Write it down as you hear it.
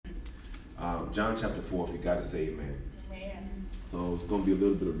John chapter 4, if you got to say amen. Amen. So it's going to be a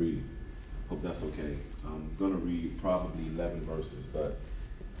little bit of reading. Hope that's okay. I'm going to read probably 11 verses, but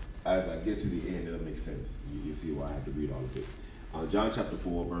as I get to the end, it'll make sense. You see why I have to read all of it. John chapter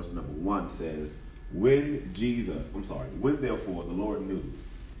 4, verse number 1 says, when therefore the Lord knew,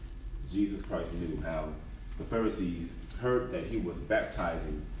 Jesus Christ knew how the Pharisees heard that he was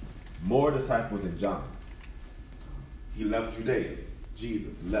baptizing more disciples than John. He left Judea.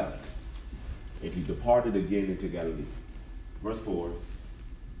 Jesus left, and he departed again into Galilee. Verse 4,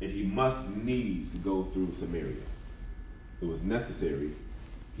 and he must needs go through Samaria. It was necessary.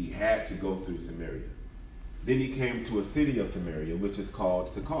 He had to go through Samaria. Then he came to a city of Samaria, which is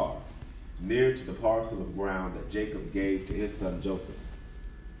called Sychar, near to the parcel of ground that Jacob gave to his son Joseph.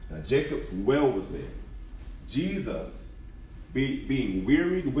 Now Jacob's well was there. Jesus, being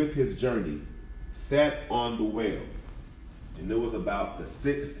wearied with his journey, sat on the well, and it was about the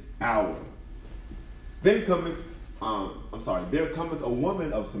 6th hour. There cometh a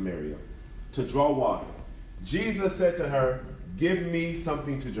woman of Samaria to draw water. Jesus said to her, give me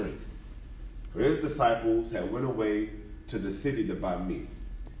something to drink. For his disciples had went away to the city to buy meat.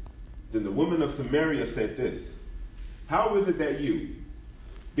 Then the woman of Samaria said this, how is it that you,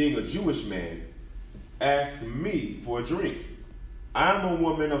 being a Jewish man, ask me for a drink? I am a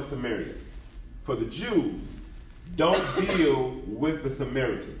woman of Samaria. For the Jews don't deal with the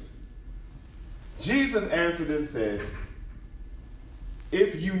Samaritans. Jesus answered and said,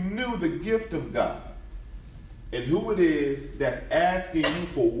 if you knew the gift of God and who it is that's asking you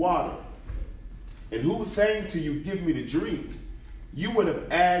for water and who's saying to you, give me to drink, you would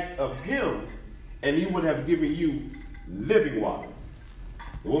have asked of him and he would have given you living water.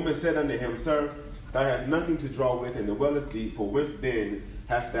 The woman said unto him, sir, thou hast nothing to draw with, and the well is deep, for whence then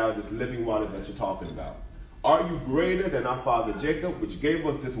hast thou this living water that you're talking about? Are you greater than our father Jacob, which gave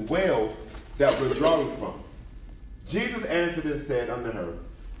us this well that we're drawing from? Jesus answered and said unto her,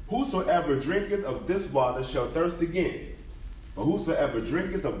 whosoever drinketh of this water shall thirst again, but whosoever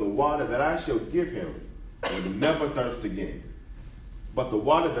drinketh of the water that I shall give him will never thirst again. But the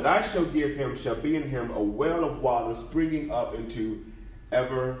water that I shall give him shall be in him a well of water springing up into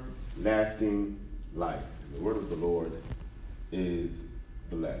everlasting life. And the word of the Lord is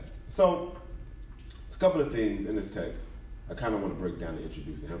blessed. So, there's a couple of things in this text I kind of want to break down and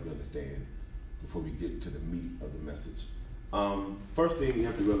introduce and help you understand before we get to the meat of the message. First thing you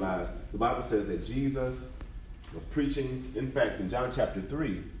have to realize, the Bible says that Jesus was preaching. In fact, in John chapter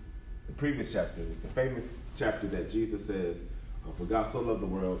 3, the previous chapter, is the famous chapter that Jesus says, for God so loved the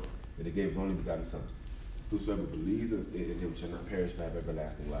world that he gave his only begotten son. Whosoever believes in him shall not perish but have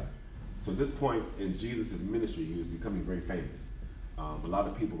everlasting life. So at this point in Jesus' ministry, he was becoming very famous. A lot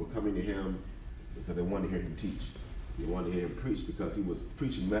of people were coming to him because they wanted to hear him teach. They wanted to hear him preach because he was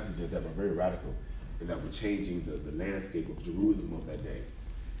preaching messages that were very radical and that were changing the landscape of Jerusalem of that day.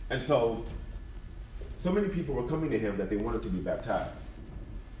 And so many people were coming to him that they wanted to be baptized.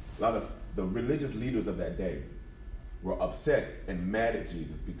 A lot of the religious leaders of that day were upset and mad at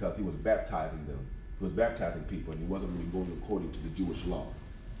Jesus because he was baptizing them. He was baptizing people, and he wasn't really going according to the Jewish law.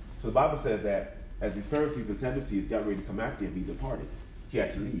 So the Bible says that as these Pharisees and Sadducees got ready to come after him, he departed. He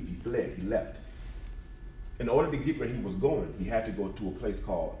had to leave. He fled. He left. In order to get where he was going, he had to go to a place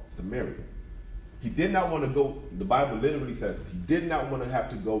called Samaria. He did not want to go, the Bible literally says this, he did not want to have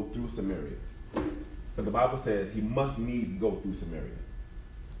to go through Samaria. But the Bible says he must needs go through Samaria.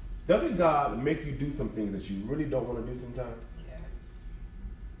 Doesn't God make you do some things that you really don't want to do sometimes? Yes.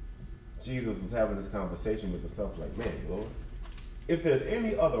 Jesus was having this conversation with himself like, man, Lord, if there's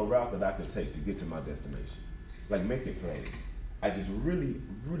any other route that I could take to get to my destination, like make it plain. I just really,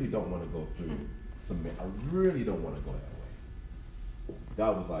 really don't want to go through Samaria. I really don't want to go that way.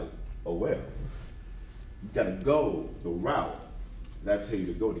 God was like, oh well, you got to go the route that I tell you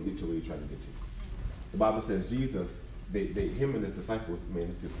to go to get to where you're trying to get to. The Bible says Jesus, him and his disciples, man,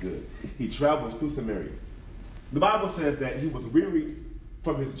 this is good. He travels through Samaria. The Bible says that he was weary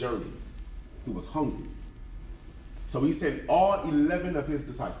from his journey. He was hungry. So he sent all 11 of his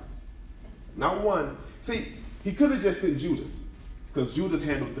disciples. Not one. See, he could have just sent Judas, because Judas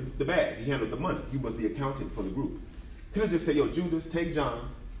handled the bag. He handled the money. He was the accountant for the group. He could have just said, yo, Judas, take John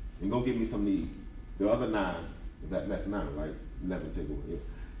and go get me some to eat. The other 9, that's 9, right? 11, take away.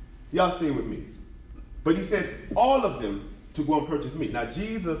 Yeah. Y'all stay with me. But he sent all of them to go and purchase meat. Now,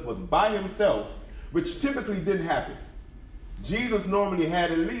 Jesus was by himself, which typically didn't happen. Jesus normally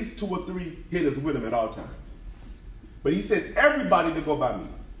had at least 2 or 3 hitters with him at all times. But he sent everybody to go buy meat.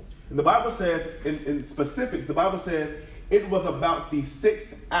 And the Bible says, in specifics, the Bible says it was about the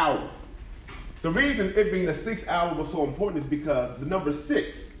 6th hour. The reason it being the 6th hour was so important is because the number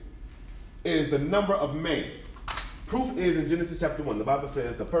 6 is the number of man. Proof is in Genesis chapter 1. The Bible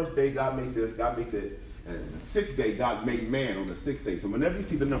says the first day God made this, God made that. And the sixth day God made man on the sixth day. So whenever you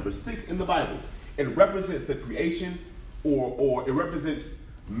see the number 6 in the Bible, it represents the creation or it represents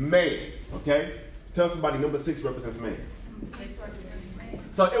man. Okay? Tell somebody number 6 represents man.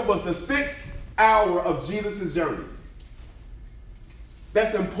 So it was the 6th hour of Jesus' journey.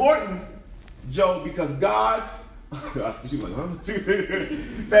 That's important, Joe, because God's that's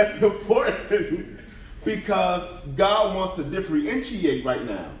important because God wants to differentiate right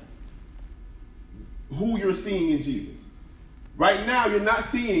now who you're seeing in Jesus. Right now, you're not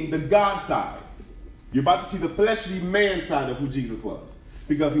seeing the God side. You're about to see the fleshly man side of who Jesus was.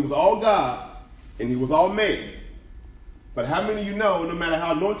 Because he was all God and he was all man. But how many of you know, no matter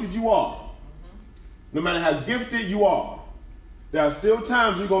how anointed you are, no matter how gifted you are, there are still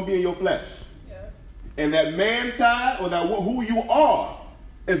times you're going to be in your flesh. Yeah. And that man side, or that who you are,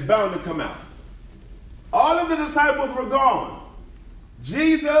 is bound to come out. All of the disciples were gone.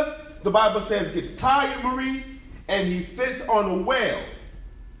 Jesus, the Bible says, gets tired, Marie, and he sits on a well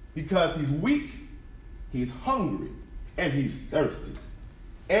because he's weak, he's hungry, and he's thirsty.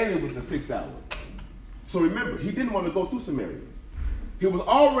 And it was the 6th hour. So remember, he didn't want to go through Samaria. He was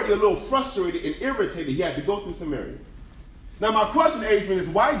already a little frustrated and irritated. He had to go through Samaria. Now my question, Adrian, is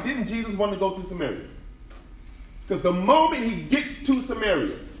why didn't Jesus want to go through Samaria? Because the moment he gets to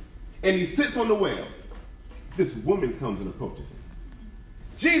Samaria and he sits on the well, this woman comes and approaches him.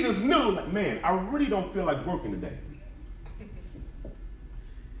 Jesus knew, like, man, I really don't feel like working today.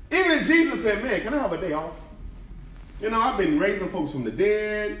 Even Jesus said, man, can I have a day off? You know, I've been raising folks from the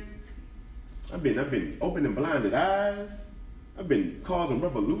dead. I've been opening blinded eyes. I've been causing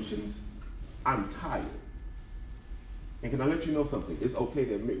revolutions. I'm tired. And can I let you know something? It's okay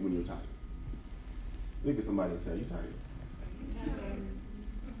to admit when you're tired. Look at somebody and say, are you tired?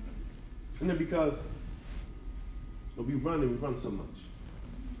 And then because we run so much.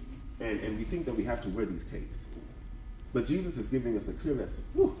 And we think that we have to wear these capes. But Jesus is giving us a clear lesson.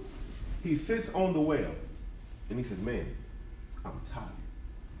 Whew. He sits on the well and he says, man, I'm tired.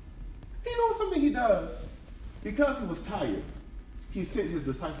 You know something he does? Because he was tired, he sent his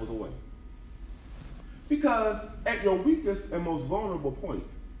disciples away. Because at your weakest and most vulnerable point,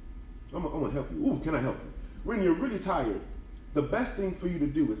 I'm going to help you. Ooh, can I help you? When you're really tired, the best thing for you to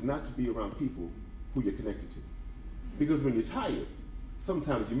do is not to be around people who you're connected to. Because when you're tired,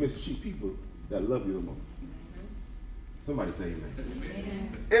 sometimes you mistreat people that love you the most. Somebody say amen.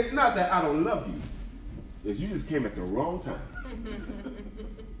 Amen. It's not that I don't love you. It's you just came at the wrong time.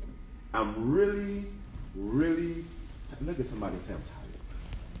 I'm really, look at somebody and say I'm tired.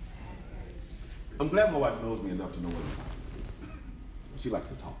 I'm glad my wife knows me enough to know when I'm tired. She likes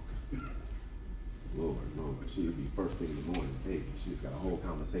to talk. Lord, she would be first thing in the morning. Hey, she's got a whole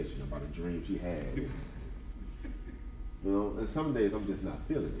conversation about a dream she had. You know, and some days I'm just not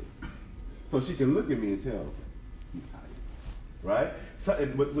feeling it. So she can look at me and tell he's tired, right? So,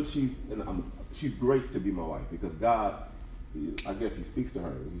 but she's graced to be my wife because God, I guess he speaks to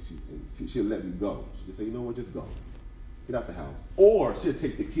her and she'll let me go. She'll just say, you know what, just go. Get out the house. Or she'll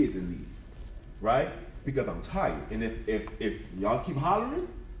take the kids and leave, right? Because I'm tired. And if y'all keep hollering,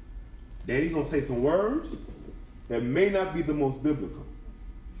 Daddy's going to say some words that may not be the most biblical.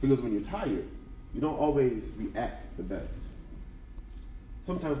 Because when you're tired, you don't always react the best.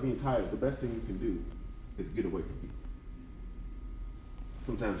 Sometimes when you're tired, the best thing you can do is get away from people.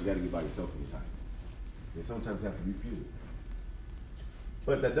 Sometimes you got to get by yourself when you're tired. And sometimes you have to refuel.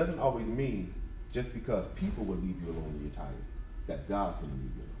 But that doesn't always mean just because people will leave you alone when you're tired, that God's going to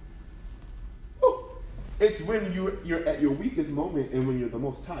leave you alone. Woo! It's when you're at your weakest moment and when you're the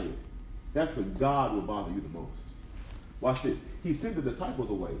most tired. That's when God will bother you the most. Watch this. He sent the disciples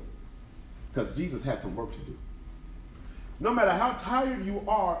away because Jesus had some work to do. No matter how tired you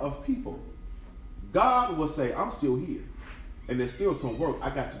are of people, God will say, I'm still here. And there's still some work I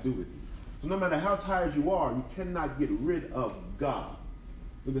got to do with you. So no matter how tired you are, you cannot get rid of God.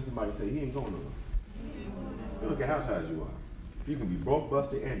 Look at somebody say, he ain't going nowhere. Look at how tired you are. You can be broke,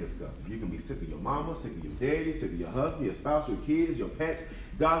 busted, and disgusted. You can be sick of your mama, sick of your daddy, sick of your husband, your spouse, your kids, your pets.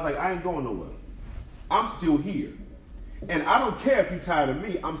 God's like, I ain't going nowhere. I'm still here. And I don't care if you're tired of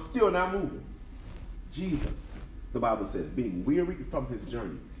me, I'm still not moving. Jesus, the Bible says, being weary from his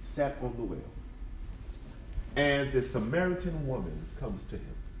journey, sat on the well. And the Samaritan woman comes to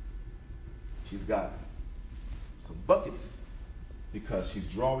him. She's got some buckets because she's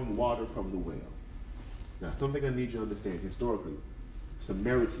drawing water from the well. Now, something I need you to understand historically,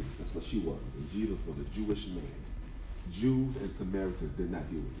 Samaritans, that's what she was, and Jesus was a Jewish man. Jews and Samaritans did not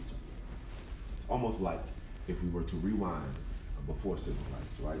deal with each other. It's almost like if we were to rewind before civil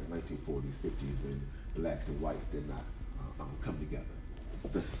rights, right? 1940s, 50s, when blacks and whites did not come together.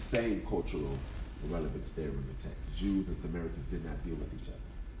 The same cultural relevance there in the text. Jews and Samaritans did not deal with each other.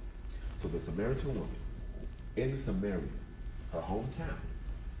 So the Samaritan woman in Samaria, her hometown,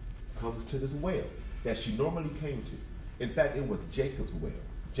 comes to this well that she normally came to. In fact, it was Jacob's well.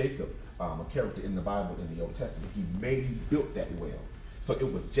 Jacob, a character in the Bible in the Old Testament, he built that well. So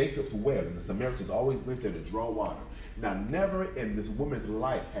it was Jacob's well, and the Samaritans always went there to draw water. Now, never in this woman's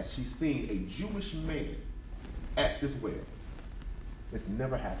life has she seen a Jewish man at this well. It's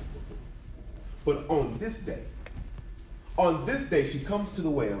never happened before. But on this day, she comes to the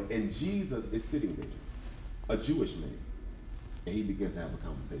well, and Jesus is sitting there, a Jewish man, and he begins to have a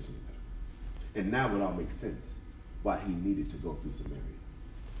conversation with her. And now it all makes sense why he needed to go through Samaria.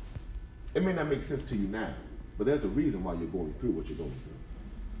 It may not make sense to you now, but there's a reason why you're going through what you're going through.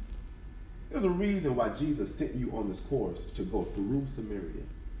 There's a reason why Jesus sent you on this course to go through Samaria.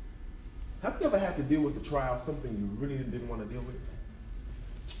 Have you ever had to deal with a trial, something you really didn't want to deal with?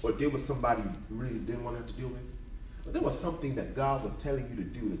 Or deal with somebody you really didn't want to have to deal with? But there was something that God was telling you to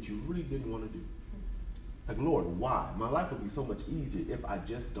do that you really didn't want to do. Like, Lord, why? My life would be so much easier if I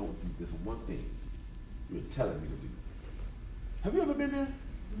just don't do this one thing you're telling me to do. Have you ever been there?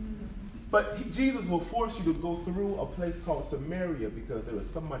 But Jesus will force you to go through a place called Samaria because there is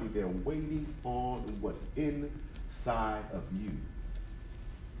somebody there waiting on what's inside of you.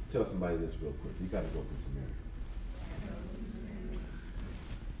 Tell somebody this real quick. You got to go through Samaria.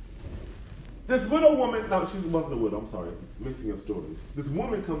 This widow woman, no, she wasn't a widow, I'm sorry, mixing up stories. This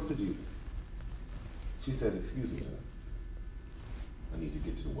woman comes to Jesus. She says, excuse me, sir. I need to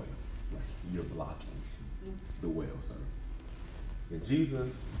get to the well. Like, you're blocking the well, sir. And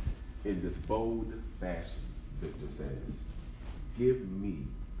Jesus, in this bold fashion, Victor says, give me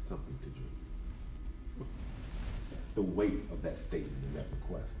something to drink. The weight of that statement and that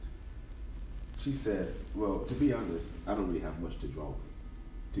request. She says, well, to be honest, I don't really have much to draw with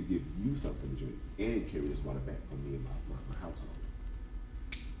to give you something to drink and carry this water back for me and my household.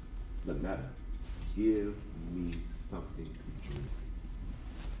 Doesn't matter. Give me something to drink.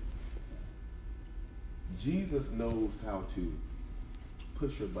 Jesus knows how to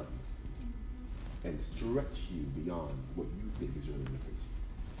push your buttons and stretch you beyond what you think is your limitation.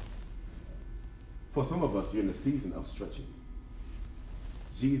 For some of us, you're in a season of stretching.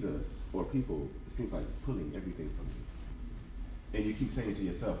 Jesus, or people, it seems like pulling everything from you. And you keep saying to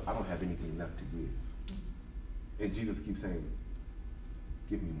yourself, I don't have anything left to give. And Jesus keeps saying,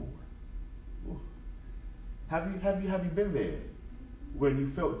 give me more. Ooh. Have you been there when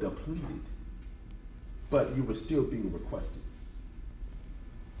you felt depleted, but you were still being requested?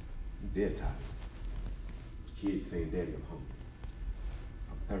 You're dead tired. Kids saying, Daddy, I'm hungry.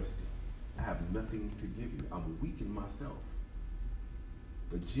 I'm thirsty. I have nothing to give you. I'm weak in myself.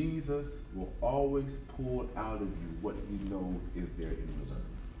 But Jesus will always pull out of you what he knows is there in reserve.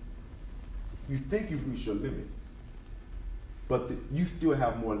 You think you've reached your limit, but you still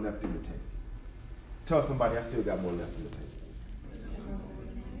have more left in the tank. Tell somebody, I still got more left in the tank.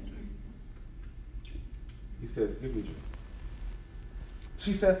 He says, give me drink.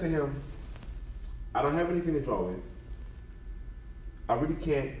 She says to him, I don't have anything to draw with. I really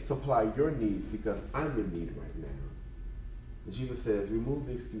can't supply your needs because I'm in need right now. And Jesus says, remove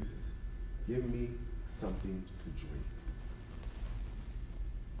the excuses. Give me something to drink.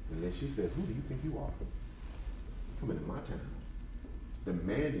 And then she says, who do you think you are? Coming to my town,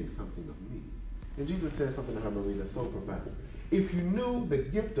 demanding something of me. And Jesus says something to her, Marie, that's so profound. If you knew the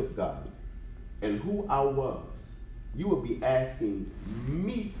gift of God and who I was, you would be asking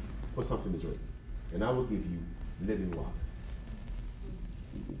me for something to drink. And I will give you living water.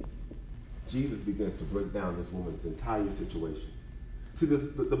 Jesus begins to break down this woman's entire situation. See,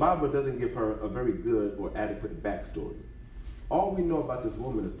 the Bible doesn't give her a very good or adequate backstory. All we know about this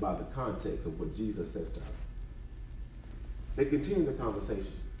woman is by the context of what Jesus says to her. They continue the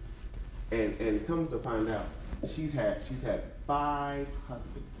conversation. And come to find out, she's had 5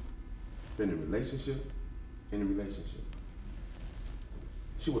 husbands. Been in relationship.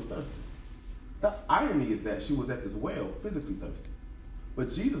 She was thirsty. The irony is that she was at this well physically thirsty.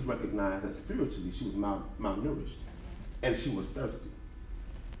 But Jesus recognized that spiritually she was malnourished and she was thirsty.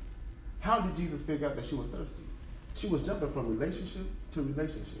 How did Jesus figure out that she was thirsty? She was jumping from relationship to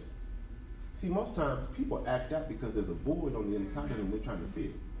relationship. See, most times people act out because there's a void on the inside of them they're trying to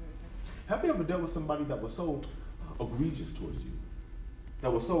fill. Have you ever dealt with somebody that was so egregious towards you?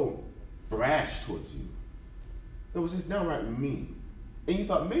 That was so brash towards you? That was just downright mean? And you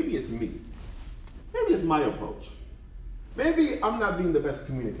thought, maybe it's me. Maybe it's my approach. Maybe I'm not being the best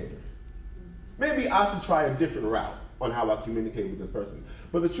communicator. Maybe I should try a different route. on how I communicate with this person.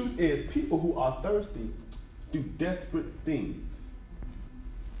 But the truth is, people who are thirsty do desperate things.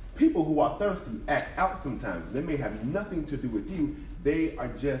 People who are thirsty act out sometimes. They may have nothing to do with you. They are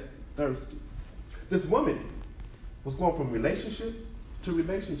just thirsty. This woman was going from relationship to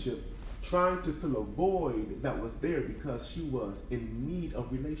relationship, trying to fill a void that was there because she was in need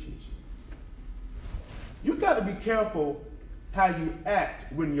of relationship. You got to be careful how you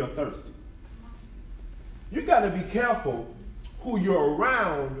act when you're thirsty. You got to be careful who you're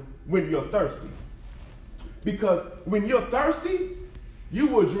around when you're thirsty. Because when you're thirsty, you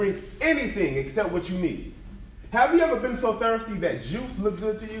will drink anything except what you need. Have you ever been so thirsty that juice looked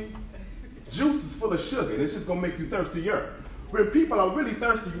good to you? Juice is full of sugar, and it's just going to make you thirstier. When people are really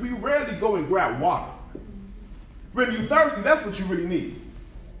thirsty, we rarely go and grab water. When you're thirsty, that's what you really need.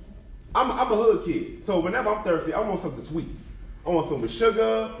 I'm a hood kid, so whenever I'm thirsty, I want something sweet. I want some with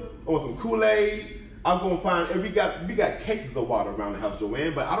sugar, I want some Kool-Aid. I'm going to find, and we got cases of water around the house,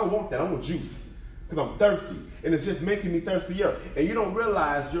 Joanne, but I don't want that. I want juice because I'm thirsty, and it's just making me thirstier. And you don't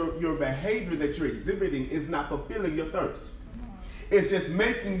realize your behavior that you're exhibiting is not fulfilling your thirst. It's just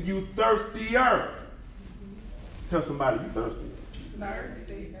making you thirstier. Tell somebody you thirsty.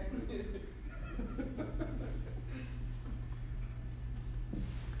 Thirsty.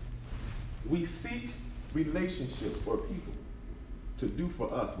 We seek relationships or people to do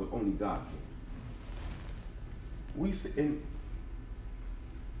for us what only God can.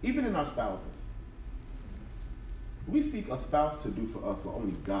 Even in our spouses, we seek a spouse to do for us what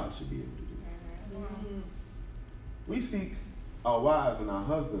only God should be able to do. Mm-hmm. We seek our wives and our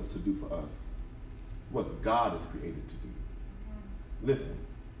husbands to do for us what God is created to do. Listen,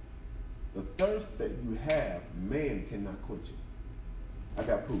 the thirst that you have, man cannot quench it. I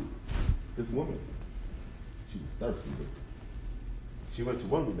got proof. This woman, she was thirsty. She went to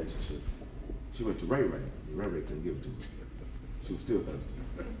one relationship. She went to Ray Ray. Ray Ray couldn't give it to her. She was still thirsty.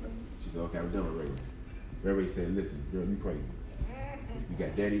 She said, okay, I'm done with Ray Ray. Ray Ray said, listen, girl, you crazy. You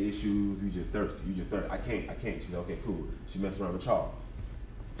got daddy issues, you just thirsty. I can't. She said, okay, cool. She messed around with Charles.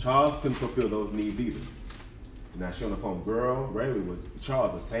 Charles couldn't fulfill those needs either. Now she on the phone, girl, Ray Ray was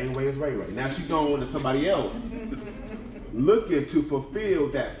Charles the same way as Ray Ray. Now she going to somebody else looking to fulfill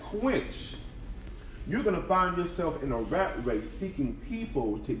that quench. You're going to find yourself in a rat race seeking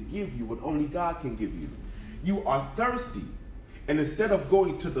people to give you what only God can give you. You are thirsty. And instead of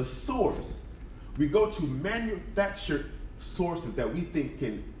going to the source, we go to manufactured sources that we think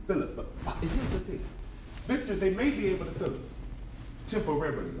can fill us. But here's the thing. Victor, they may be able to fill us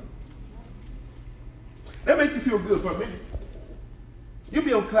temporarily, though. That makes you feel good for a minute. You'll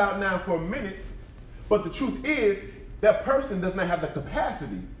be on cloud nine for a minute, but the truth is that person does not have the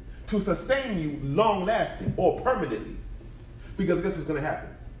capacity to sustain you long-lasting or permanently. Because guess what's going to happen?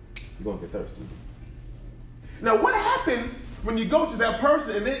 You're going to get thirsty. Now, what happens when you go to that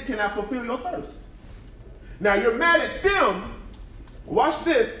person and they cannot fulfill your thirst? Now, you're mad at them, watch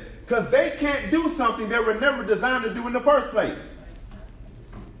this, because they can't do something they were never designed to do in the first place.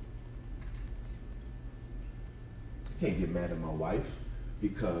 I can't get mad at my wife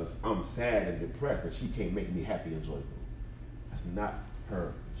because I'm sad and depressed and she can't make me happy and joyful. That's not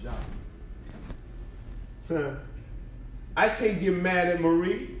her job. I can't get mad at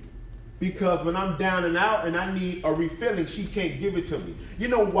Marie because when I'm down and out and I need a refilling, she can't give it to me. You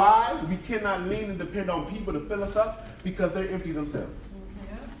know why we cannot lean and depend on people to fill us up? Because they're empty themselves.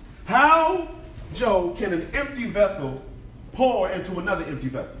 Yeah. How, Joe, can an empty vessel pour into another empty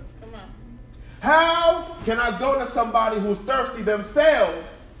vessel? Come on. How can I go to somebody who's thirsty themselves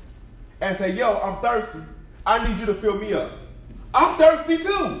and say, yo, I'm thirsty. I need you to fill me up. I'm thirsty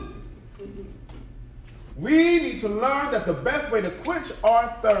too. We need to learn that the best way to quench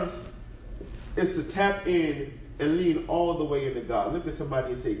our thirst is to tap in and lean all the way into God. Look at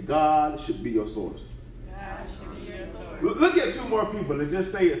somebody and say, God should be your source. God should be your source. Look at two more people and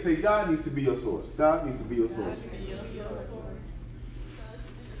just say it. Say, God needs to be your source. God needs to be your source.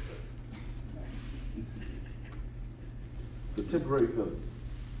 It's a temporary feeling.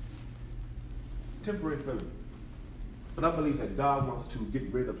 Temporary feeling. But I believe that God wants to get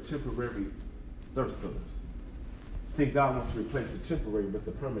rid of temporary thirst fillers. I think God wants to replace the temporary with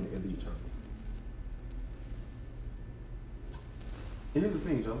the permanent and the eternal. And here's the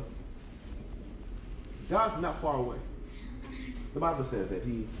thing, Joe. God's not far away. The Bible says that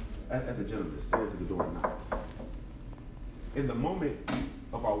he, as a gentleman, stands at the door and knocks. In the moment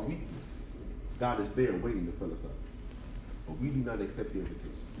of our weakness, God is there waiting to fill us up. But we do not accept the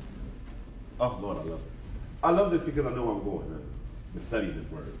invitation. Oh, Lord, I love it. I love this because I know where I'm going. I've been studying this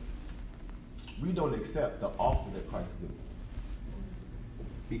word. We don't accept the offer that Christ gives us.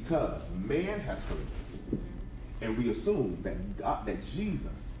 Because man has hurt us. And we assume that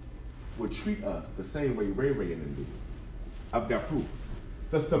Jesus would treat us the same way Ray Ray and them do. I've got proof.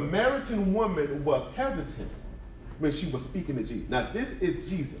 The Samaritan woman was hesitant when she was speaking to Jesus. Now, this is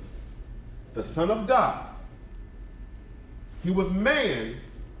Jesus, the Son of God. He was man,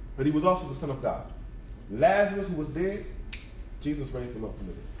 but he was also the Son of God. Lazarus, who was dead, Jesus raised him up from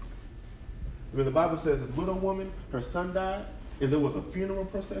the dead. When the Bible says this widow woman, her son died, and there was a funeral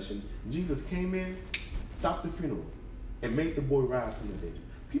procession, Jesus came in, stopped the funeral, and made the boy rise from the dead.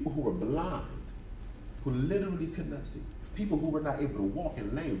 People who were blind, who literally could not see, people who were not able to walk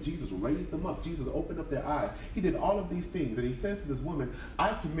and lame, Jesus raised them up. Jesus opened up their eyes. He did all of these things, and he says to this woman,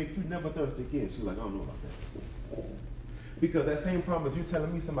 I can make you never thirst again. She's like, I don't know about that. Because that same promise, you're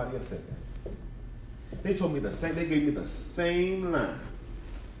telling me somebody else said that. They told me the same, they gave me the same line.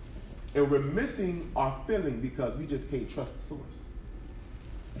 And we're missing our feeling because we just can't trust the source.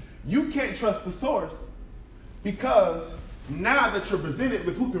 You can't trust the source because now that you're presented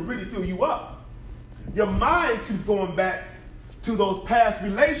with who can really fill you up, your mind keeps going back to those past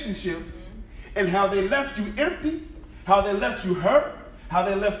relationships and how they left you empty, how they left you hurt, how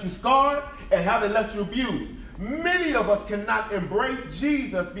they left you scarred, and how they left you abused. Many of us cannot embrace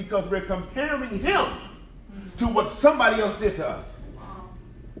Jesus because we're comparing him to what somebody else did to us.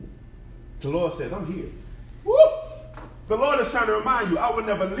 The Lord says, I'm here. Woo! The Lord is trying to remind you, I will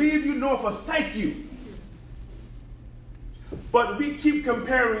never leave you nor forsake you. But we keep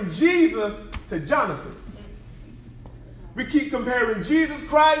comparing Jesus to Jonathan. We keep comparing Jesus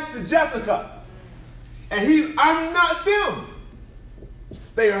Christ to Jessica. And I'm not them.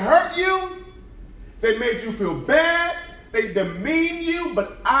 They hurt you. They made you feel bad. They demean you.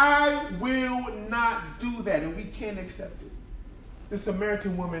 But I will not do that. And we can't accept it. The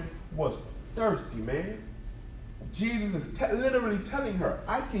Samaritan woman was thirsty, man. Jesus is literally telling her,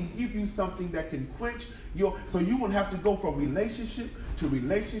 I can give you something that can quench so you won't have to go from relationship to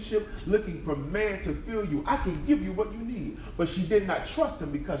relationship looking for man to fill you. I can give you what you need. But she did not trust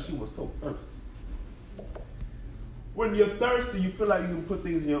him because she was so thirsty. When you're thirsty, you feel like you can put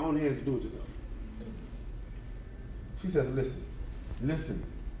things in your own hands and do it yourself. She says, listen,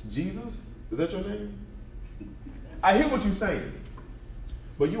 Jesus, is that your name? I hear what you're saying,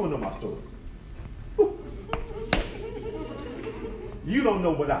 but you don't know my story. You don't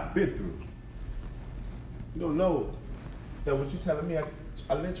know what I've been through. You don't know that what you're telling me,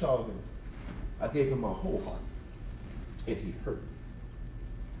 I let Charles in. I gave him my whole heart, and he hurt me.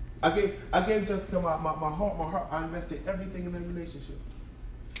 I gave Jessica my heart. I invested everything in that relationship.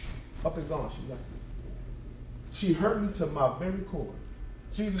 Up and gone, she left me. She hurt me to my very core.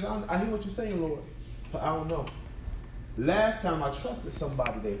 Jesus, I hear what you're saying, Lord, but I don't know. Last time I trusted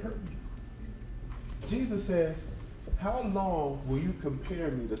somebody, they hurt me. Jesus says, how long will you compare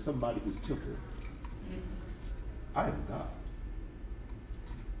me to somebody who's temporary? I am God.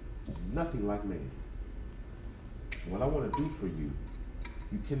 Nothing like man. What I want to do for you,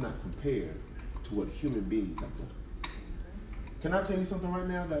 you cannot compare to what human beings have done. Can I tell you something right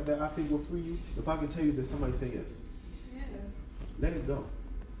now that I think will free you? If I can tell you that, somebody say yes. Yes. Let it go.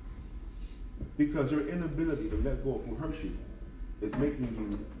 Because your inability to let go of who hurts you is making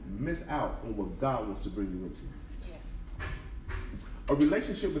you miss out on what God wants to bring you into. Yeah. A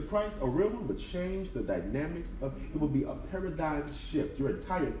relationship with Christ, a real one, would change the dynamics of it. Will be a paradigm shift. Your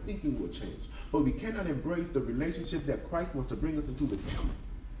entire thinking will change. But we cannot embrace the relationship that Christ wants to bring us into with him.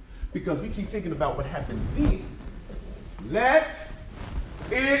 Because we keep thinking about what happened then. Let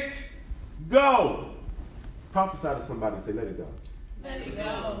it go. Prophesy to somebody and say, let it go. Let it go.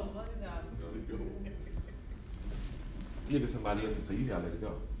 Let it go. Let it go. Give to somebody else and say, you gotta let it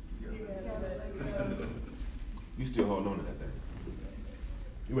go. You still holding on to that thing.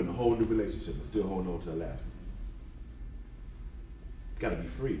 You're in a whole new relationship and still holding on to the last one. You gotta be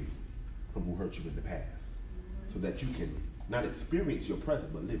free from who hurt you in the past so that you can not experience your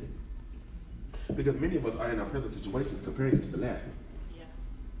present but live it. Because many of us are in our present situations comparing it to the last one. Yeah.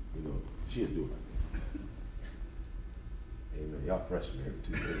 You know, she didn't do it like that. Amen. Y'all fresh married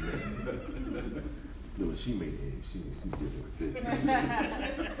too. Amen. You know, when she made eggs, she did it like this.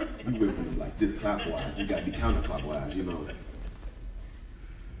 You whipping them like this clockwise. You gotta be counterclockwise, you know.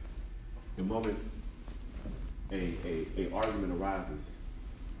 The moment a argument arises,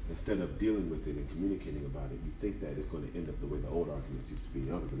 instead of dealing with it and communicating about it, you think that it's going to end up the way the old arguments used to be in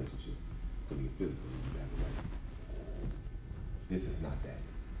the other relationship. It's going to get physical and you have it right. This is not that.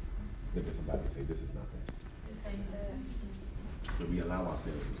 Look at somebody and say, this is not that. This ain't that. But we allow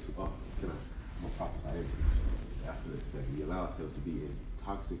ourselves, I'm going to prophesy everything after that. We allow ourselves to be in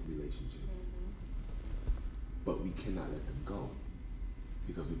toxic relationships. But we cannot let them go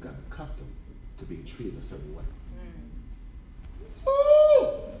because we've gotten accustomed to being treated a certain way.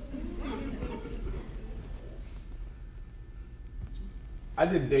 I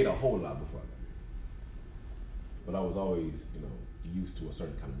didn't date a whole lot before I got married. But I was always, used to a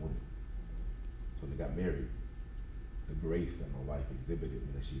certain kind of woman. So when I got married, the grace that my wife exhibited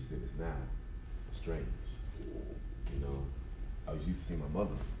and that she exhibits now was strange. I was used to seeing my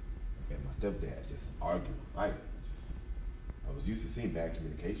mother and my stepdad just argue, fight. I was used to seeing bad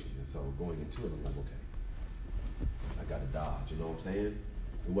communication, and so going into it, I'm like, okay, I got to dodge. You know what I'm saying?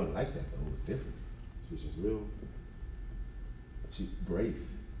 It wasn't like that though. It was different. She was just real. She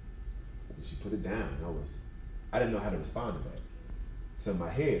braced, and she put it down. I didn't know how to respond to that. So in my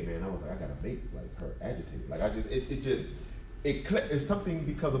head, man, I was like, I gotta make like her agitated. Like it's something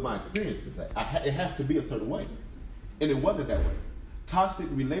because of my experiences. It has to be a certain way, and it wasn't that way. Toxic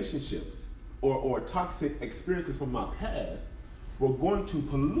relationships or toxic experiences from my past were going to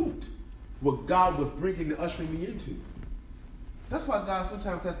pollute what God was bringing and ushering me into. That's why God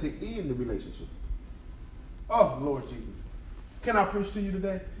sometimes has to end the relationships. Oh, Lord Jesus. Can I preach to you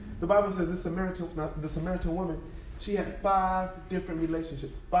today? The Bible says the Samaritan woman, she had 5 different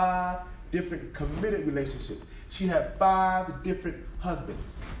relationships, 5 different committed relationships. She had 5 different husbands.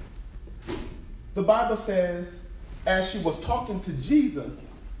 The Bible says, as she was talking to Jesus,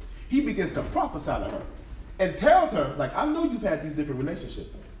 he begins to prophesy to her and tells her, like, I know you've had these different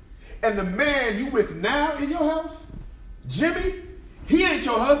relationships. And the man you with now in your house, Jimmy, he ain't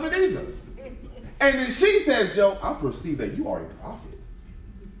your husband either. And then she says, Joe, I perceive that you are a prophet.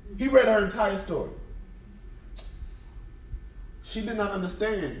 He read her entire story. She did not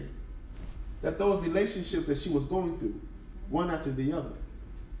understand that those relationships that she was going through, one after the other,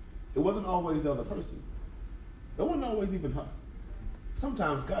 it wasn't always the other person. It wasn't always even her.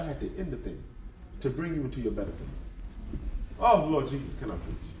 Sometimes God had to end the thing to bring you into your better thing. Oh, Lord Jesus, can I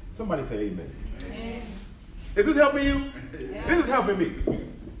preach? Somebody say amen. Amen. Is this helping you? Yeah. This is helping me.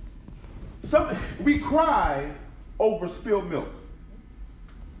 We cry over spilled milk.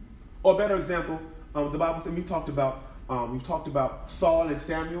 Or a better example, the Bible said we talked about Saul and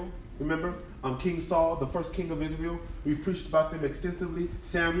Samuel. Remember? King Saul, the first king of Israel. We preached about them extensively.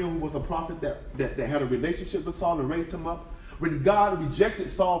 Samuel, who was a prophet that had a relationship with Saul and raised him up. When God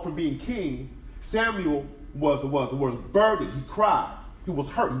rejected Saul from being king, Samuel was burdened. He cried. He was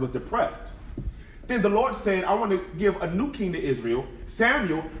hurt. He was depressed. Then the Lord said, I want to give a new king to Israel.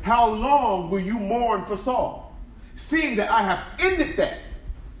 Samuel, how long will you mourn for Saul? Seeing that I have ended that.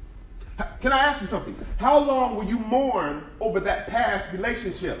 Can I ask you something? How long will you mourn over that past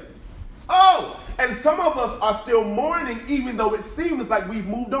relationship? Oh, and some of us are still mourning even though it seems like we've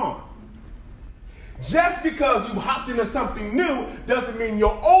moved on. Just because you hopped into something new doesn't mean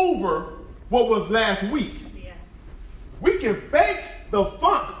you're over what was last week. Yeah. We can fake the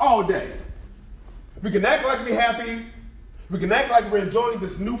funk all day. We can act like we're happy. We can act like we're enjoying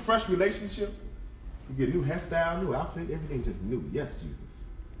this new, fresh relationship. We get a new hairstyle, new outfit, everything just new. Yes, Jesus.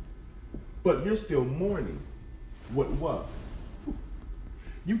 But you're still mourning what was.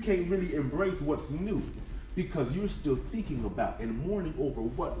 You can't really embrace what's new because you're still thinking about and mourning over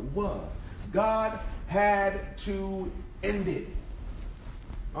what was. God had to end it.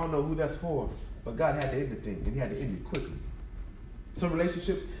 I don't know who that's for, but God had to end the thing, and he had to end it quickly. Some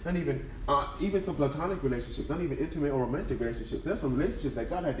relationships, not even some platonic relationships, not even intimate or romantic relationships. There's some relationships that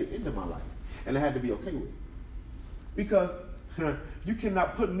God had to end in my life, and I had to be okay with. Because you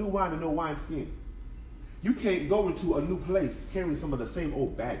cannot put new wine in no wineskin. You can't go into a new place carrying some of the same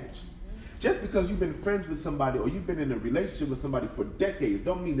old baggage. Just because you've been friends with somebody or you've been in a relationship with somebody for decades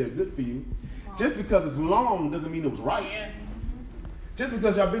don't mean they're good for you. Just because it's long doesn't mean it was right. Yeah. Just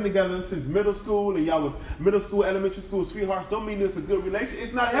because y'all been together since middle school and y'all was middle school, elementary school sweethearts don't mean it's a good relationship.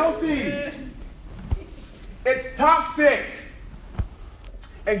 It's not healthy. It's toxic.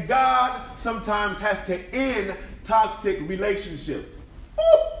 And God sometimes has to end toxic relationships.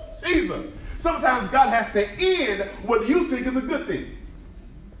 Woo, Jesus. Sometimes God has to end what you think is a good thing.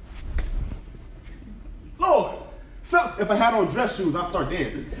 Lord, if I had on dress shoes, I'd start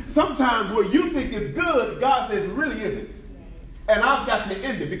dancing. Sometimes what you think is good, God says it really isn't. And I've got to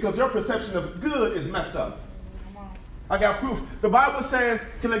end it because your perception of good is messed up. I got proof. The Bible says,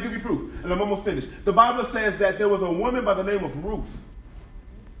 can I give you proof? And I'm almost finished. The Bible says that there was a woman by the name of Ruth.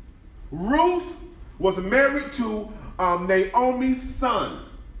 Ruth was married to Naomi's son.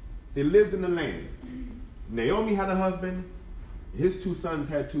 They lived in the land. Naomi had a husband. His 2 sons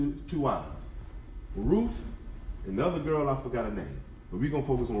had two wives. Ruth and the other girl, I forgot her name. But we're going to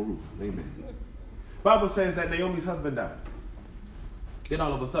focus on Ruth. Amen. Bible says that Naomi's husband died. Then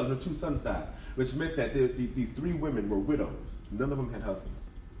all of a sudden, her 2 sons died, which meant that these 3 women were widows. None of them had husbands.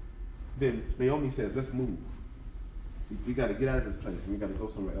 Then Naomi says, let's move. We got to get out of this place, and we got to go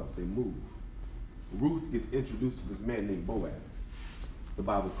somewhere else. They move. Ruth gets introduced to this man named Boaz. The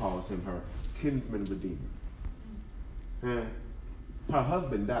Bible calls him her kinsman redeemer. And her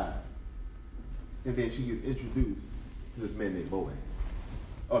husband died. And then she gets introduced to this man named Boaz.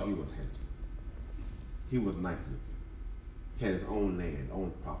 Oh, he was handsome. He was nice looking. He had his own land,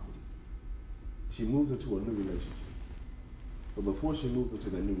 own property. She moves into a new relationship. But before she moves into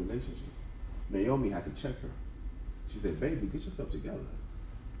that new relationship, Naomi had to check her. She said, baby, get yourself together.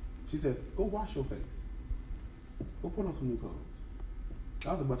 She says, go wash your face. Go put on some new clothes.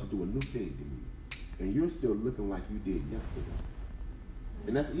 God's about to do a new thing to you. And you're still looking like you did yesterday.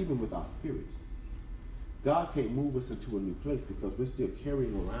 And that's even with our spirits. God can't move us into a new place because we're still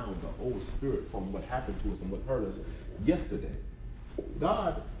carrying around the old spirit from what happened to us and what hurt us yesterday.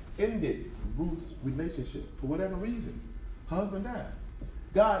 God ended Ruth's relationship for whatever reason. Her husband died.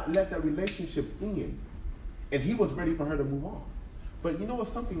 God let that relationship end. And he was ready for her to move on. But you know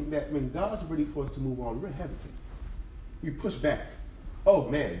what's something that when God's ready for us to move on, we're hesitant. We push back. Oh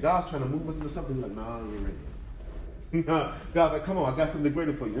man, God's trying to move us into something like, nah, you ain't ready. God's like, come on, I got something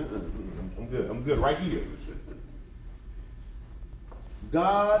greater for you. I'm good right here.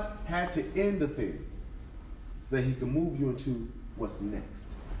 God had to end the thing so that he could move you into what's next.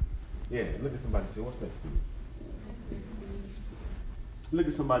 Yeah, look at somebody and say, what's next for you? Look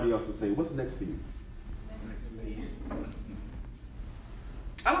at somebody else and say, what's next for you?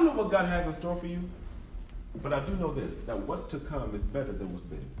 I don't know what God has in store for you, but I do know this, that what's to come is better than what's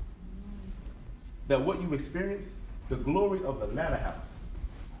been. That what you experience, the glory of the latter house,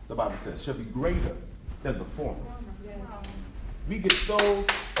 the Bible says, shall be greater than the former. Yes. We get so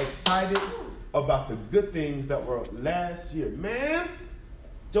excited about the good things that were last year. Man,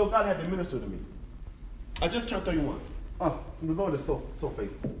 Joe, God had to minister to me. I just turned 31. Oh, the Lord is so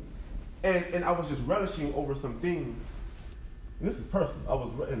faithful. And I was just relishing over some things. And this is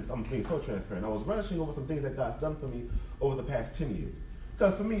personal. I'm being so transparent. I was relishing over some things that God's done for me over the past 10 years.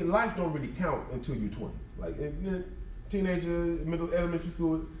 Because for me, life don't really count until you're 20. Like teenager, middle, elementary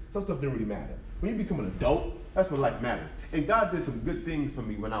school, that stuff didn't really matter. When you become an adult, that's when life matters. And God did some good things for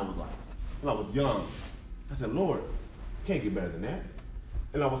me when I was young. I said, Lord, can't get better than that.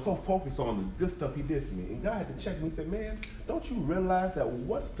 And I was so focused on the good stuff he did for me. And God had to check me and say, man, don't you realize that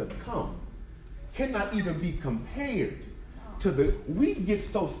what's to come cannot even be compared to we get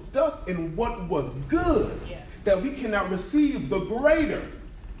so stuck in what was good that we cannot receive the greater.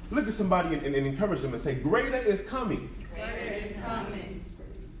 Look at somebody and encourage them and say, greater is coming. Greater is coming.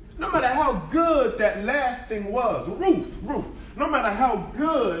 No matter how good that last thing was, Ruth, no matter how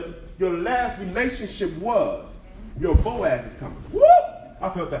good your last relationship was, your Boaz is coming. Woo! I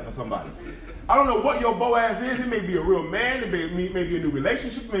felt that for somebody. I don't know what your Boaz is. It may be a real man. It may be a new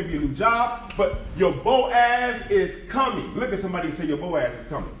relationship. It may be a new job. But your Boaz is coming. Look at somebody and say, your Boaz is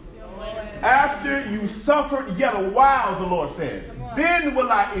coming. After you suffered yet a while, the Lord says, then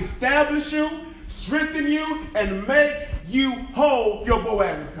will I establish you, strengthen you, and make you whole. Your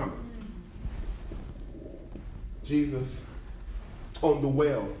Boaz is coming. Jesus on the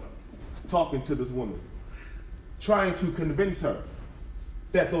well, talking to this woman, trying to convince her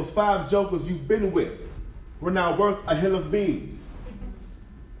that those 5 jokers you've been with were now worth a hill of beans.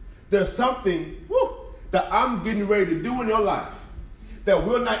 There's something that I'm getting ready to do in your life that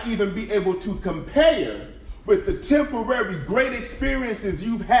will not even be able to compare with the temporary great experiences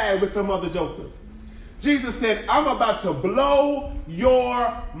you've had with them other jokers. Jesus said, I'm about to blow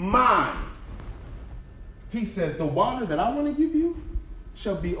your mind. He says, the water that I want to give you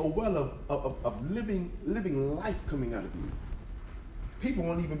shall be a well of living life coming out of you. People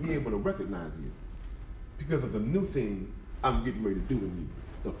won't even be able to recognize you because of the new thing I'm getting ready to do in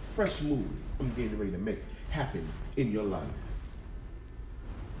you. The fresh move I'm getting ready to make happen in your life.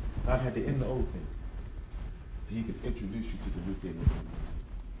 God had to end the old thing so he could introduce you to the new thing.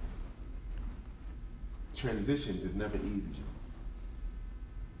 Transition is never easy.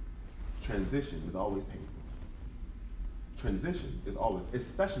 Transition is always painful. Transition is always,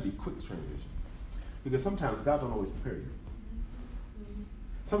 especially quick transition. Because sometimes God don't always prepare you.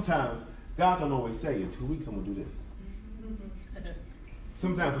 Sometimes God don't always say, in 2 weeks I'm going to do this.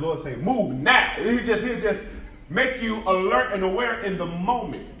 Sometimes the Lord say, move now. He'll just make you alert and aware in the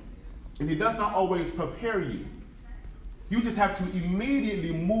moment. And he does not always prepare you. You just have to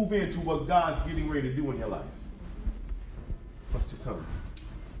immediately move into what God's getting ready to do in your life. What's to come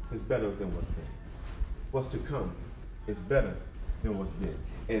is better than what's been. What's to come is better than what's been.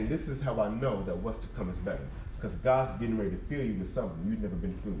 And this is how I know that what's to come is better. Because God's getting ready to fill you with something you've never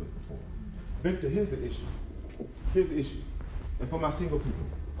been filled with before. Victor, here's the issue. Here's the issue. And for my single people,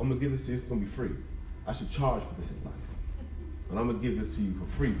 I'm going to give this to you. It's going to be free. I should charge for this advice. But I'm going to give this to you for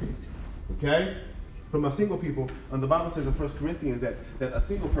free, Victor. Okay? From a single people, and the Bible says in 1 Corinthians that a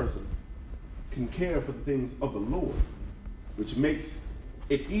single person can care for the things of the Lord, which makes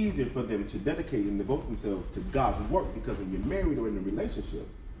it easier for them to dedicate and devote themselves to God's work, because when you're married or in a relationship,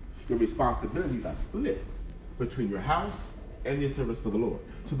 your responsibilities are split between your house and your service for the Lord.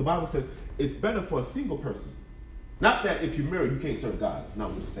 So the Bible says it's better for a single person. Not that if you're married, you can't serve God. It's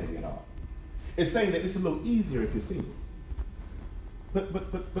not what it's saying at all. It's saying that it's a little easier if you're single.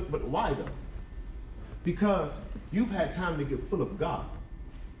 But why though? Because you've had time to get full of God.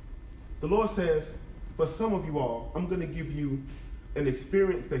 The Lord says, for some of you all, I'm going to give you an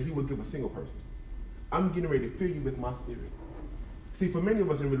experience that he would give a single person. I'm getting ready to fill you with my spirit. See, for many of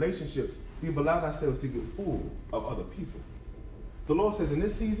us in relationships, we've allowed ourselves to get full of other people. The Lord says, in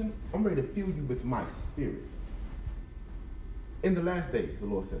this season, I'm ready to fill you with my spirit. In the last days, the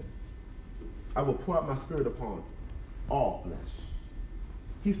Lord says, I will pour out my spirit upon all flesh.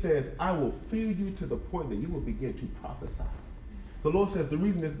 He says, I will fill you to the point that you will begin to prophesy. The Lord says the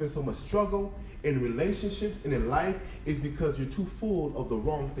reason there's been so much struggle in relationships and in life is because you're too full of the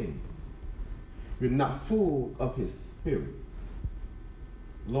wrong things. You're not full of his spirit.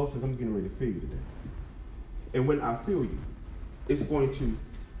 The Lord says, I'm getting ready to fill you today. And when I fill you, it's going to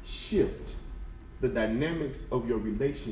shift the dynamics of your relationship